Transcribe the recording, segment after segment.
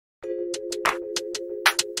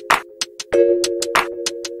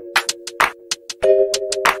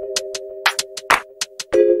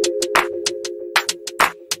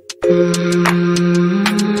Know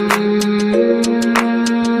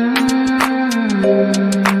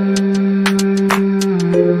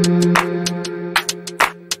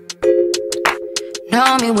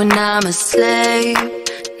me when I'm a slave,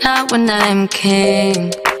 not when I'm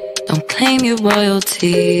king. Don't claim your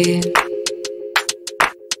royalty.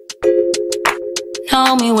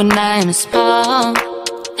 Know me when I'm small,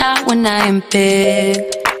 not when I'm big,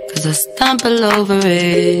 'cause I stumble over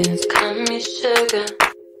it. Call me sugar.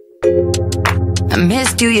 I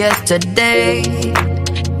missed you yesterday,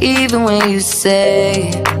 even when you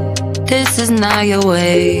say this is not your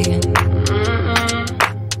way.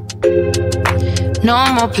 No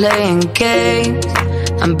more playing games,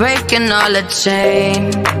 I'm breaking all the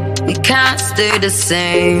chain. We can't stay the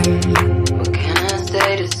same. We can't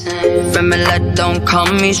stay the same. Family, don't call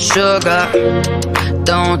me sugar.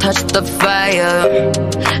 Don't touch the fire.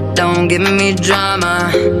 Don't give me drama.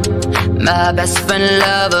 My best friend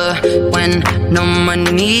lover when no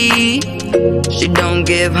money. She don't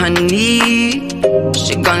give honey.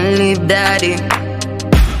 She gon' leave daddy,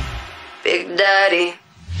 big daddy.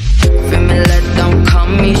 Family, don't call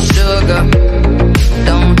me sugar.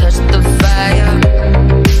 Don't touch the fire.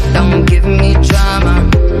 Don't give me drama.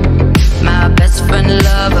 My best friend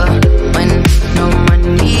lover when no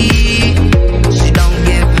money. She don't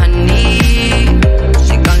give honey.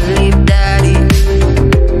 She gon' leave daddy,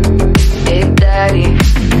 big daddy.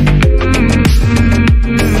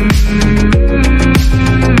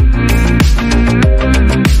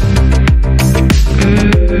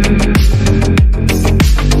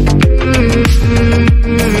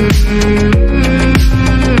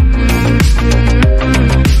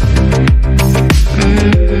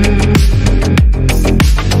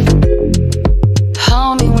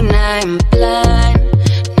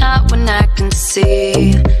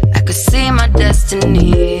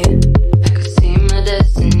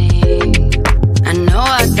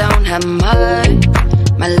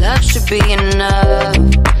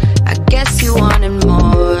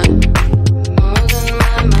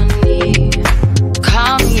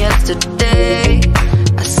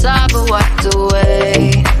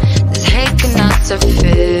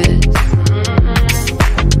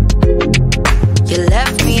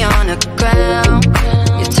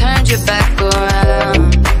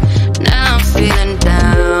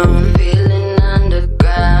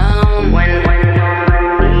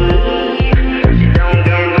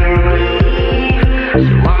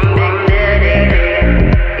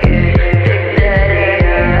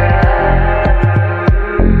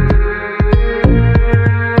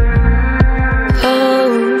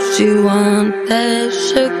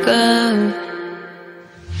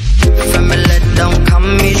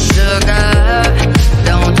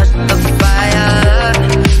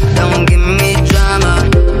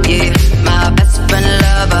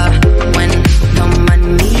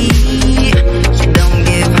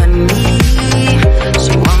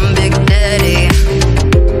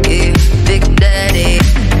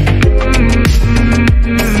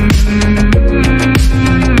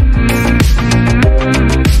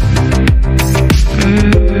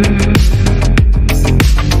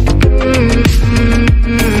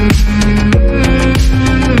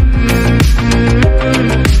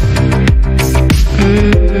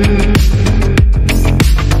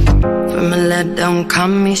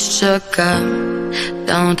 Sugar,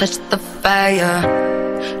 don't touch the fire.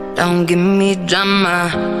 Don't give me drama.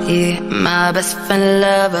 Yeah, my best friend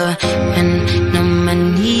lover and no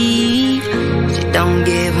money. She don't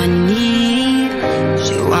give honey.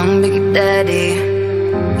 She want big daddy,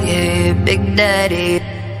 yeah, big daddy.